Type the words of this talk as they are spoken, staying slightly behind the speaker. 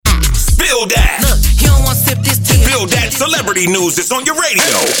Spill that. Look, you don't want to sip this tea. Spill that celebrity news that's on your radio.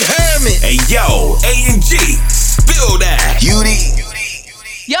 Heard me. Hey, yo, A&G. Spill that.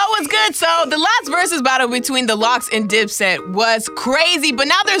 Yo, what's good? So, the last versus battle between the Lox and Dipset was crazy, but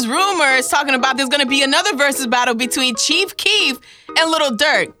now there's rumors talking about there's gonna be another versus battle between Cheif Keef and Lil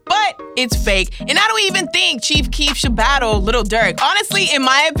Durk, but it's fake. And I don't even think Cheif Keef should battle Lil Durk. Honestly, in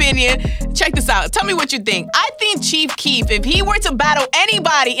my opinion, check this out. Tell me what you think. I think Cheif Keef, if he were to battle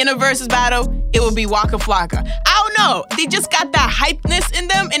anybody in a versus battle, it would be Waka Flocka. I don't know. They just got that hypeness in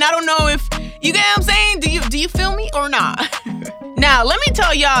them, and I don't know if you get what I'm saying. Do you feel me or not? Now, let me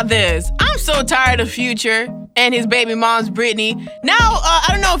tell y'all this. I'm so tired of Future and his baby mom's Britney. Now, I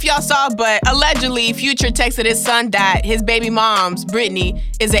don't know if y'all saw, but allegedly Future texted his son that his baby mom's Britney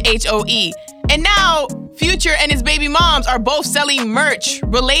is a HOE. And now Future and his baby moms are both selling merch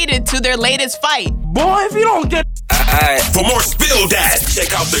related to their latest fight. Boy, if you don't get... For more Spill That,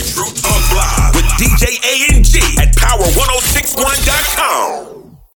 check out the Truth Talk Blog with DJ A&G at Power 106.